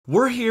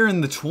We're here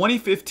in the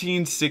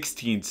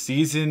 2015-16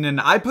 season,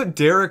 and I put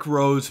Derrick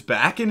Rose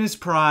back in his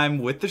prime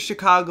with the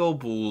Chicago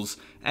Bulls,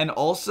 and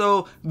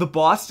also the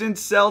Boston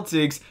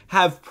Celtics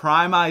have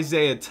prime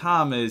Isaiah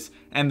Thomas,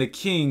 and the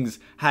Kings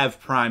have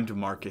prime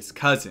DeMarcus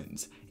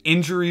Cousins.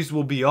 Injuries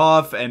will be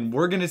off, and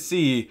we're going to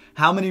see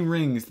how many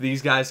rings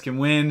these guys can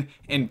win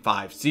in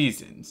 5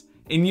 seasons.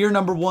 In year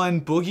number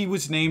 1, Boogie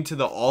was named to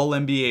the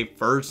All-NBA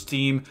first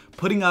team,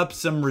 putting up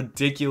some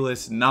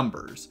ridiculous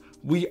numbers.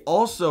 We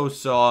also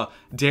saw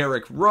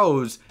Derrick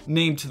Rose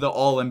named to the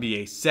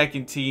All-NBA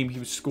second team. He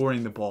was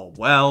scoring the ball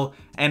well.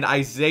 And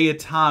Isaiah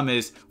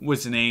Thomas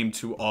was named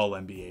to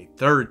All-NBA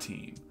third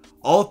team.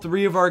 All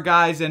 3 of our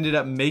guys ended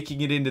up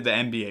making it into the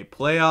NBA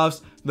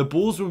playoffs. The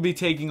Bulls would be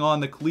taking on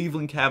the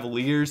Cleveland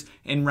Cavaliers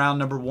in round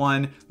number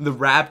 1. The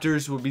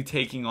Raptors would be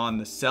taking on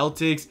the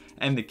Celtics.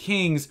 And the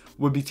Kings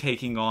would be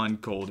taking on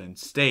Golden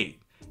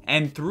State.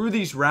 And through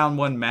these round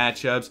 1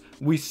 matchups,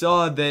 we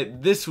saw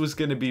that this was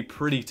going to be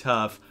pretty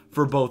tough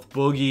for both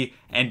Boogie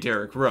and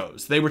Derrick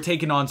Rose. They were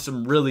taking on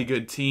some really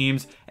good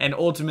teams, and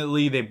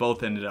ultimately they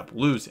both ended up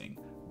losing.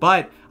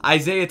 But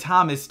Isaiah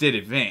Thomas did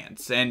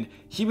advance, and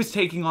he was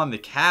taking on the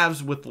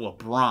Cavs with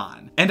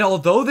LeBron. And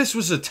although this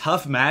was a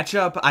tough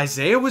matchup,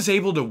 Isaiah was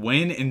able to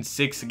win in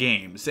 6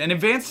 games and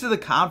advance to the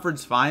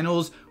conference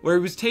finals, where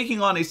he was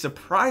taking on a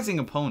surprising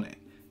opponent,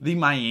 the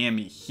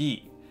Miami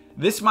Heat.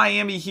 This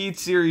Miami Heat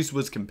series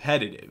was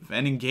competitive,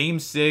 and in Game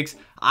 6,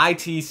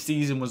 IT's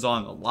season was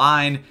on the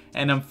line,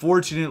 and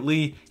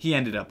unfortunately, he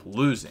ended up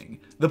losing.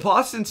 The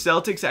Boston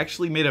Celtics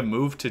actually made a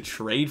move to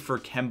trade for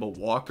Kemba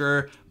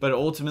Walker, but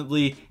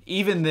ultimately,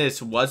 even this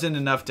wasn't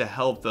enough to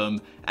help them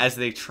as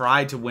they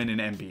tried to win an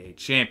NBA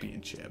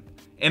championship.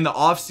 In the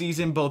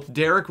offseason, both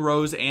Derrick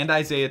Rose and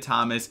Isaiah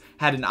Thomas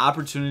had an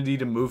opportunity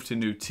to move to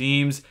new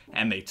teams,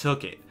 and they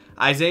took it.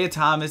 Isaiah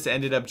Thomas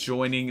ended up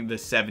joining the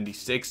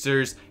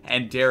 76ers,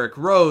 and Derrick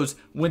Rose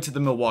went to the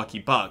Milwaukee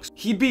Bucks.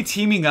 He'd be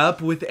teaming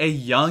up with a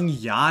young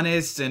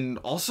Giannis and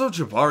also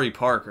Jabari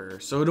Parker,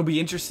 so it'll be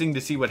interesting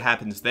to see what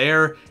happens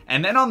there.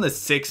 And then on the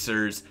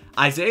Sixers,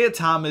 Isaiah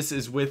Thomas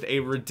is with a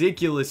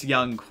ridiculous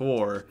young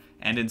core,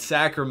 and in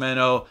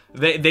Sacramento,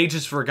 they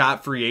just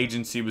forgot free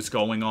agency was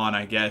going on,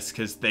 I guess,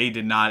 because they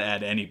did not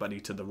add anybody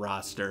to the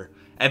roster.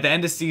 At the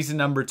end of season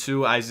number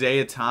 2,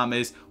 Isaiah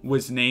Thomas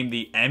was named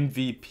the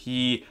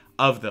MVP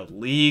of the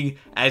league,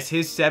 as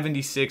his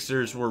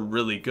 76ers were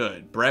really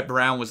good. Brett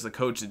Brown was the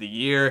coach of the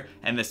year,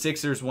 and the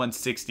Sixers won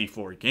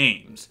 64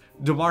 games.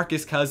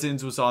 DeMarcus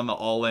Cousins was on the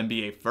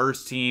All-NBA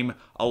first team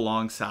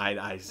alongside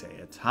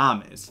Isaiah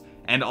Thomas.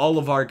 And all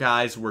of our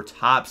guys were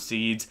top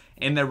seeds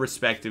in their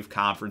respective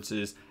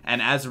conferences,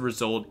 and as a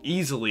result,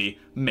 easily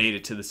made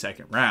it to the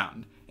second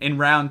round. In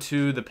round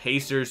 2, the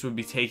Pacers would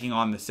be taking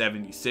on the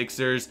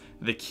 76ers,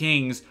 the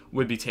Kings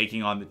would be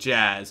taking on the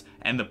Jazz,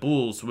 and the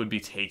Bulls would be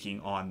taking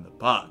on the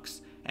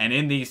Bucks. And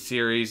in these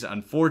series,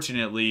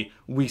 unfortunately,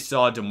 we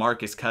saw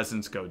DeMarcus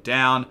Cousins go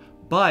down,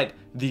 but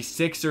the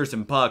Sixers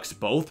and Bucks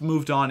both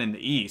moved on in the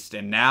East,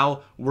 and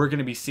now we're going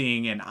to be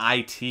seeing an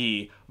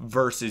IT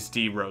versus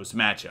D-Rose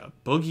matchup.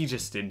 Boogie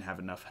just didn't have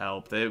enough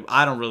help.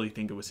 I don't really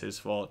think it was his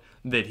fault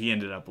that he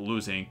ended up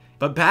losing.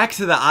 But back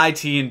to the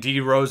IT and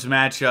D-Rose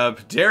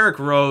matchup, Derrick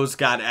Rose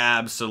got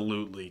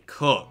absolutely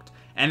cooked.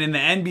 And in the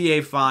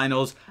NBA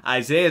Finals,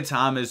 Isaiah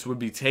Thomas would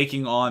be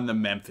taking on the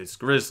Memphis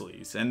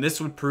Grizzlies, and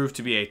this would prove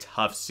to be a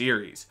tough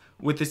series.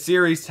 With the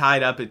series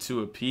tied up at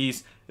 2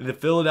 apiece, the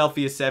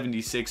Philadelphia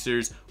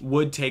 76ers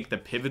would take the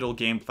pivotal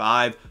Game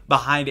 5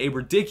 behind a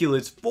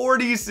ridiculous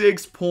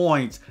 46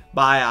 points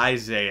by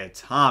Isaiah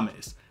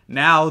Thomas.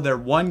 Now they're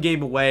 1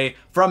 game away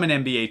from an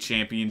NBA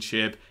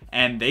championship,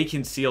 and they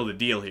can seal the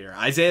deal here.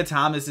 Isaiah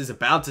Thomas is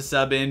about to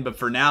sub in, but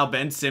for now,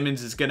 Ben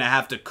Simmons is going to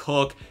have to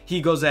cook.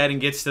 He goes ahead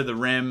and gets to the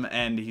rim,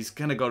 and he's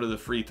going to go to the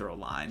free throw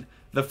line.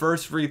 The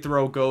first free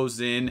throw goes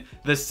in.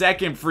 The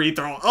second free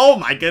throw, oh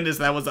my goodness,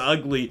 that was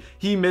ugly.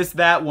 He missed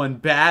that one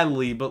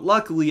badly, but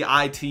luckily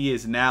IT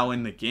is now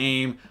in the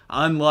game.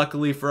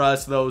 Unluckily for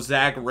us though,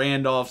 Zach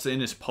Randolph's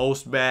in his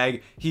post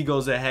bag. He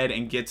goes ahead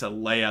and gets a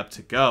layup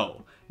to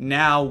go.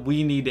 Now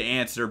we need to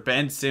answer.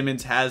 Ben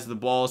Simmons has the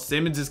ball.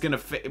 Simmons is going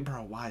to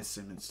bro, why is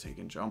Simmons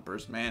taking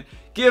jumpers, man?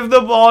 Give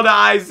the ball to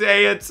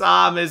Isaiah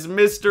Thomas,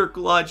 Mr.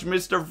 Clutch,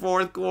 Mr.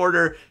 Fourth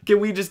Quarter. Can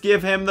we just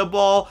give him the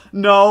ball?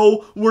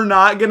 No, we're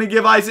not going to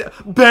give Isaiah.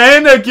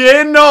 Ben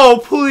again? No,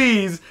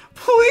 please.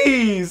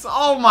 Please.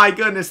 Oh my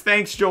goodness.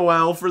 Thanks,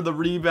 Joel, for the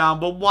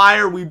rebound. But why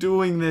are we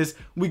doing this?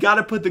 We got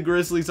to put the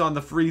Grizzlies on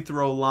the free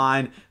throw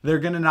line. They're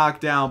going to knock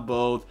down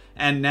both.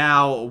 And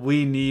now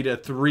we need a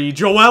 3.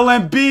 Joel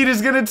Embiid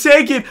is going to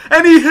take it.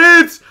 And he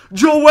hits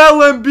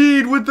Joel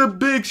Embiid with the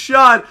big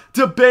shot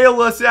to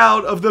bail us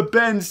out of the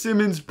Ben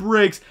Simmons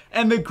bricks.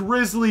 and the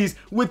Grizzlies,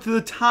 with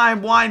the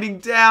time winding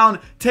down,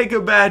 take a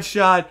bad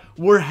shot.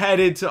 We're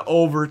headed to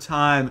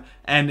overtime,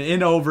 and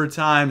in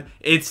overtime,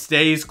 it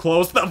stays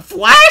close. The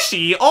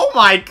flashy, oh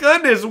my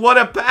goodness, what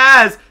a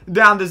pass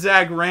down to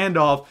Zach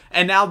Randolph,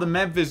 and now the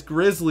Memphis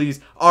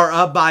Grizzlies are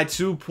up by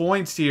 2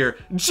 points here.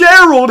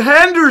 Gerald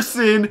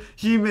Henderson,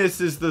 he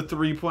misses the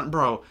three-point.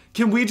 Bro,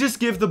 can we just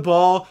give the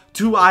ball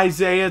to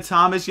Isaiah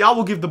Thomas? Y'all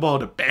will give the ball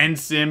to Ben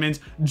Simmons,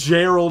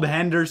 Gerald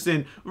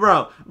Henderson.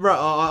 Bro,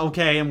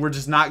 okay, and we're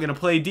just not going to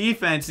play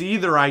defense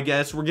either, I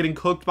guess. We're getting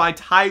cooked by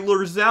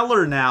Tyler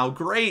Zeller now.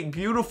 Great,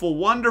 beautiful,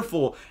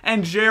 wonderful.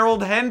 And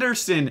Gerald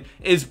Henderson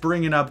is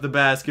bringing up the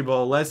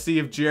basketball. Let's see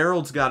if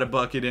Gerald's got a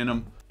bucket in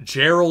him.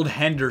 Gerald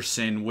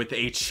Henderson, with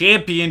a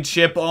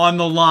championship on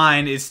the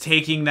line, is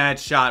taking that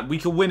shot. We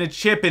could win a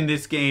chip in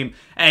this game,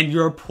 and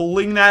you're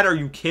pulling that? Are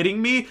you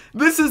kidding me?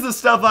 This is the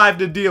stuff I have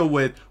to deal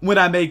with when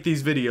I make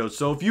these videos.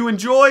 So if you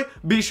enjoy,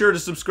 be sure to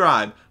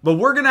subscribe. But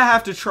we're going to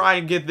have to try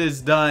and get this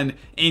done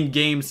in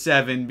Game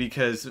 7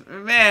 because,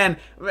 man,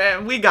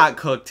 we got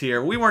cooked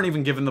here. We weren't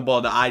even giving the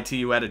ball to IT,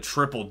 who had a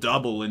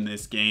triple-double in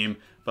this game.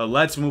 But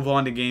let's move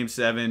on to Game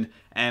 7,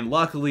 and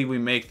luckily we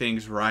make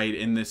things right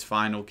in this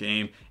final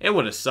game. It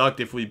would have sucked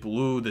if we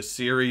blew the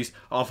series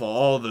off of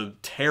all the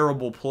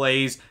terrible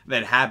plays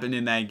that happened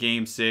in that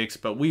Game 6,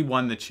 but we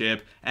won the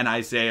chip, and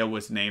Isaiah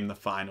was named the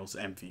Finals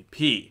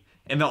MVP.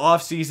 In the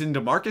offseason,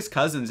 DeMarcus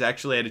Cousins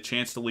actually had a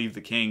chance to leave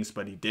the Kings,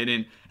 but he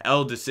didn't.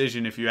 L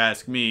decision if you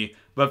ask me.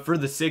 But for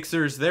the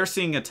Sixers, they're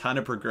seeing a ton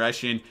of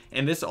progression.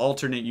 In this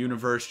alternate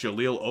universe,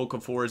 Jahlil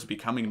Okafor is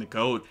becoming the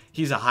GOAT.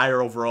 He's a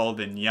higher overall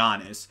than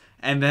Giannis.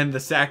 And then the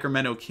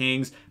Sacramento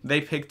Kings,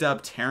 they picked up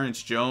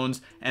Terrence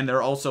Jones, and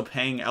they're also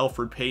paying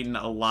Elfrid Payton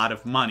a lot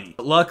of money.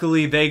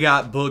 Luckily, they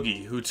got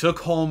Boogie, who took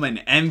home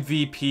an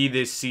MVP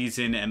this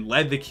season and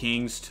led the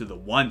Kings to the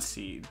 1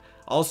 seed.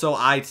 Also,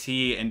 IT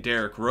and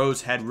Derrick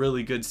Rose had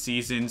really good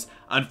seasons.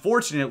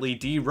 Unfortunately,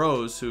 D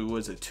Rose, who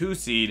was a 2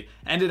 seed,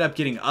 ended up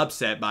getting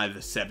upset by the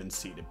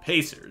 7-seeded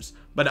Pacers.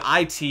 But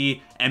IT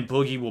and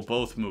Boogie will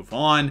both move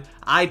on.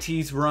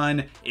 IT's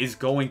run is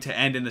going to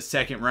end in the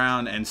second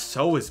round, and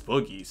so is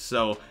Boogie's.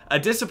 So, a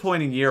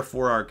disappointing year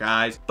for our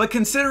guys. But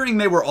considering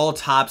they were all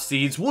top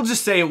seeds, we'll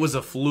just say it was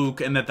a fluke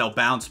and that they'll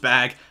bounce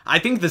back. I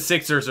think the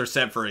Sixers are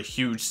set for a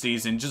huge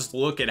season. Just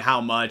look at how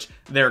much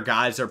their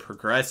guys are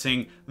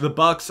progressing. The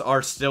Bucks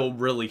are still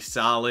really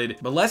solid.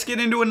 But let's get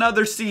into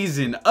another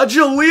season. A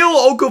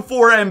Jahlil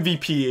Okafor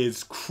MVP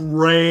is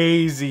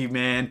crazy,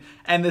 man.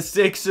 And the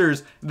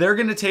Sixers, they're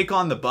going to take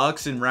on the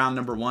Bucks in round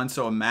number 1,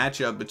 so a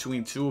matchup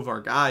between two of our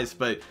guys.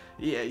 But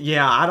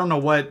yeah, I don't know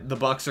what the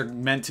Bucks are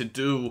meant to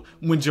do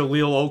when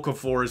Jahlil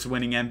Okafor is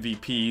winning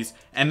MVPs.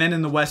 And then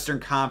in the Western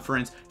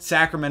Conference,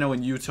 Sacramento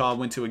and Utah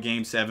went to a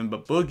Game 7,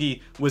 but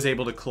Boogie was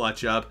able to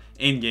clutch up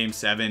in Game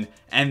 7.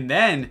 And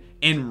then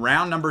in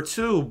round number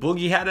 2,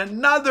 Boogie had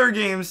another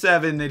Game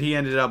 7 that he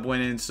ended up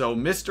winning. So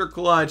Mr.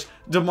 Clutch,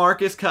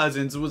 DeMarcus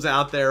Cousins, was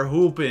out there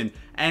hooping.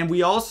 And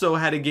we also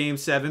had a Game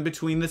 7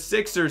 between the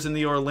Sixers and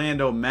the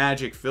Orlando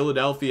Magic.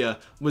 Philadelphia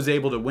was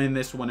able to win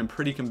this one in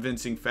pretty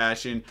convincing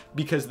fashion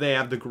because they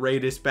have the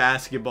greatest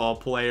basketball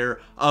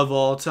player of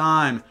all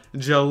time,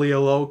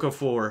 Jahlil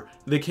Okafor.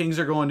 The Kings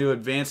are going to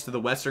advance to the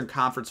Western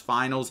Conference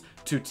Finals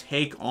to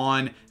take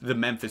on the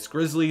Memphis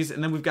Grizzlies.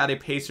 And then we've got a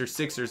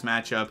Pacers-Sixers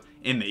matchup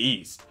in the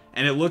East.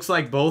 And it looks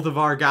like both of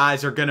our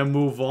guys are going to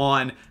move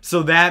on.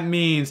 So that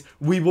means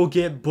we will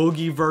get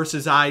Boogie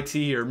versus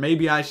IT. Or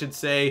maybe I should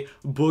say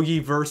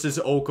Boogie versus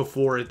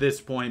Okafor at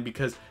this point,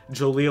 because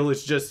Jahlil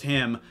is just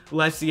him.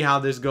 Let's see how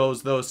this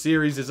goes, though.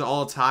 Series is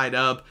all tied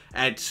up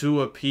at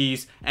 2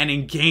 apiece. And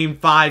in Game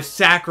 5,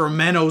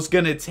 Sacramento's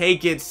going to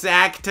take it.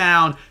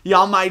 Sacktown.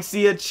 Y'all might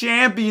see a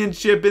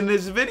championship in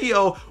this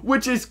video,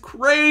 which is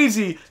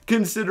crazy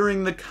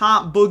considering the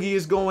comp Boogie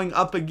is going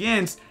up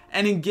against.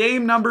 And in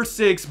game number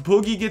 6,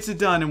 Boogie gets it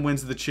done and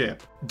wins the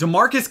chip.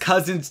 DeMarcus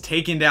Cousins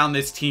taking down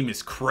this team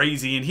is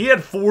crazy, and he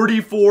had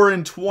 44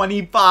 and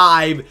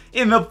 25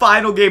 in the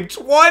final game.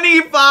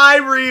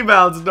 25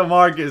 rebounds,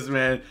 DeMarcus,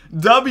 man.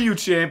 W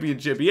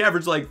championship. He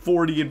averaged like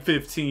 40 and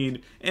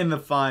 15 in the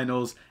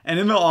finals. And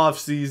in the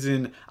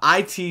offseason,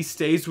 IT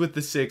stays with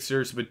the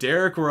Sixers, but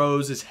Derrick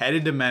Rose is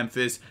headed to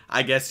Memphis.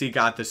 I guess he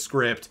got the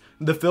script.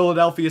 The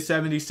Philadelphia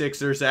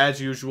 76ers,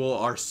 as usual,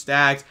 are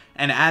stacked.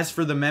 And as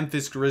for the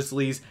Memphis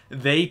Grizzlies,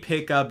 they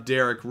pick up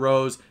Derrick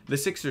Rose. The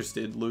Sixers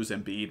did lose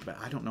Embiid, but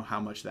I don't know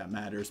how much that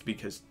matters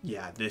because,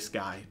 yeah, this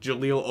guy,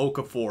 Jahlil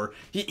Okafor,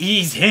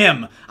 he's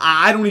him.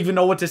 I don't even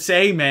know what to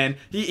say, man.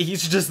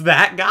 He's just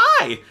that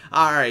guy.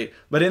 All right,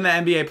 but in the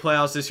NBA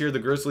playoffs this year, the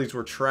Grizzlies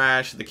were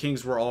trash. The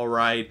Kings were all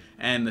right,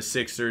 and the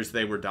Sixers,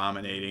 they were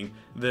dominating.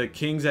 The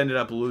Kings ended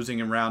up losing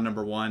in round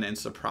number 1, and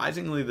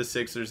surprisingly, the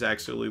Sixers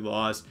actually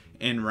lost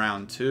in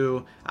round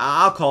 2.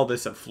 I'll call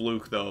this a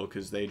fluke, though,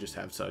 because they just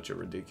have such a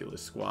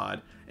ridiculous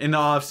squad. In the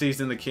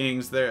offseason, the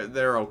Kings,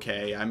 they're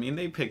okay. I mean,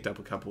 they picked up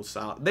a couple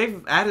solid...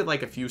 They've added,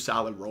 like, a few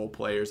solid role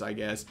players, I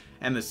guess.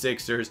 And the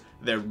Sixers,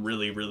 they're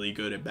really, really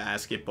good at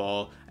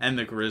basketball. And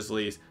the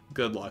Grizzlies,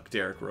 good luck,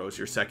 Derrick Rose.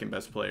 Your second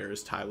best player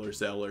is Tyler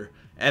Zeller.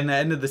 At the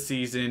end of the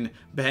season,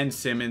 Ben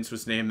Simmons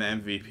was named the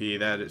MVP.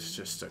 That is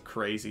just a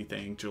crazy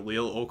thing.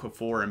 Jahlil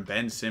Okafor and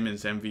Ben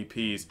Simmons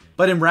MVPs.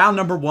 But in round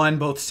number 1,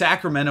 both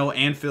Sacramento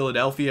and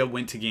Philadelphia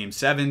went to Game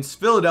 7s.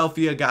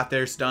 Philadelphia got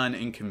theirs done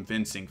in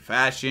convincing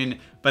fashion,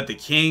 but the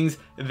Kings,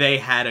 they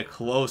had a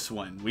close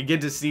one. We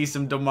get to see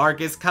some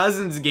DeMarcus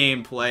Cousins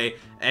gameplay,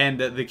 and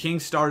the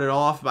Kings started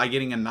off by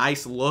getting a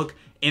nice look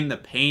in the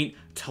paint.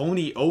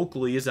 Tony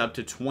Oakley is up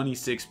to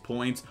 26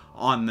 points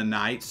on the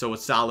night, so a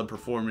solid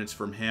performance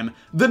from him.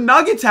 The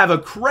Nuggets have a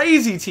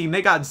crazy team.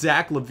 They got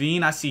Zach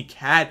LaVine, I see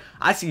Cat,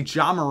 I see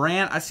Ja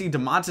Morant, I see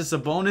Domantas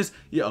Sabonis.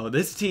 Yo,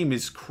 this team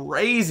is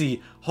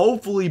crazy.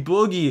 Hopefully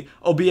Boogie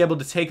will be able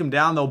to take him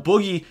down, though.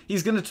 Boogie,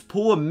 he's going to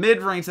pull a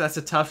mid-range. That's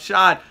a tough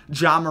shot.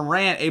 Ja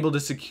Morant able to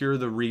secure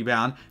the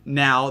rebound.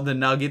 Now the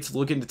Nuggets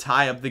looking to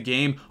tie up the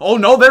game. Oh,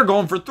 no, they're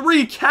going for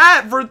 3.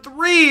 Cat for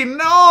 3.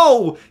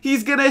 No!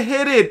 He's going to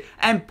hit it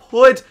and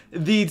put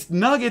the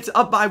Nuggets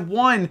up by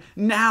 1.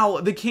 Now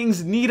the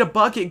Kings need a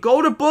bucket.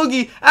 Go to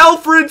Boogie.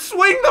 Alfred,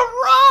 swing the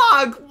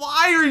rock!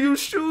 Why are you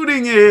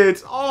shooting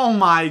it? Oh,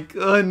 my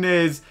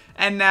goodness.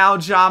 And now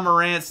Ja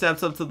Morant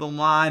steps up to the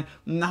line,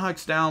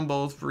 knocks down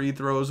both free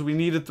throws. We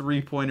need a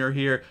three-pointer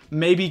here.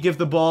 Maybe give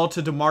the ball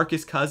to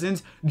DeMarcus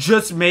Cousins.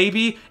 Just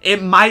maybe.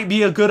 It might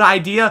be a good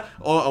idea.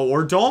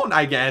 Or don't,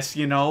 I guess,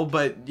 you know.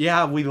 But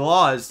yeah, we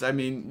lost. I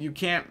mean, you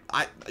can't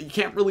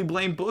really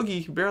blame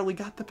Boogie. He barely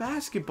got the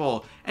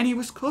basketball. And he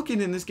was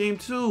cooking in this game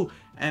too.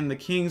 And the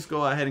Kings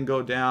go ahead and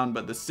go down.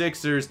 But the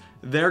Sixers,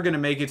 they're going to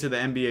make it to the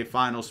NBA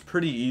Finals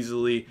pretty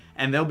easily.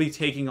 And they'll be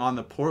taking on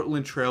the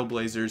Portland Trail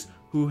Blazers,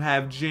 who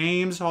have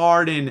James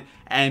Harden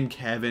and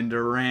Kevin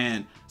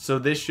Durant. So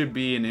this should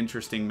be an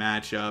interesting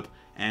matchup,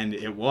 and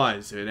it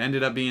was. It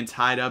ended up being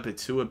tied up at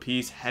 2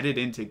 apiece, headed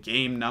into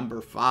game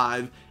number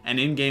 5. And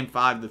in game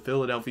 5, the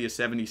Philadelphia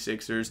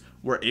 76ers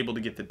were able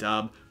to get the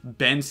dub.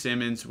 Ben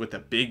Simmons with a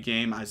big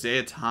game,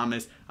 Isaiah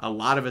Thomas, a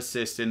lot of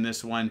assists in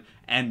this one,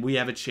 and we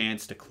have a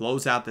chance to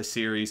close out the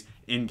series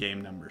in game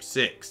number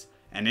 6.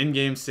 And in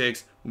Game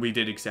 6, we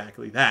did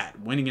exactly that,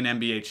 winning an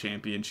NBA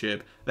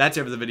championship. That's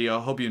it for the video.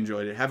 Hope you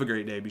enjoyed it. Have a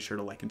great day. Be sure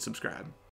to like and subscribe.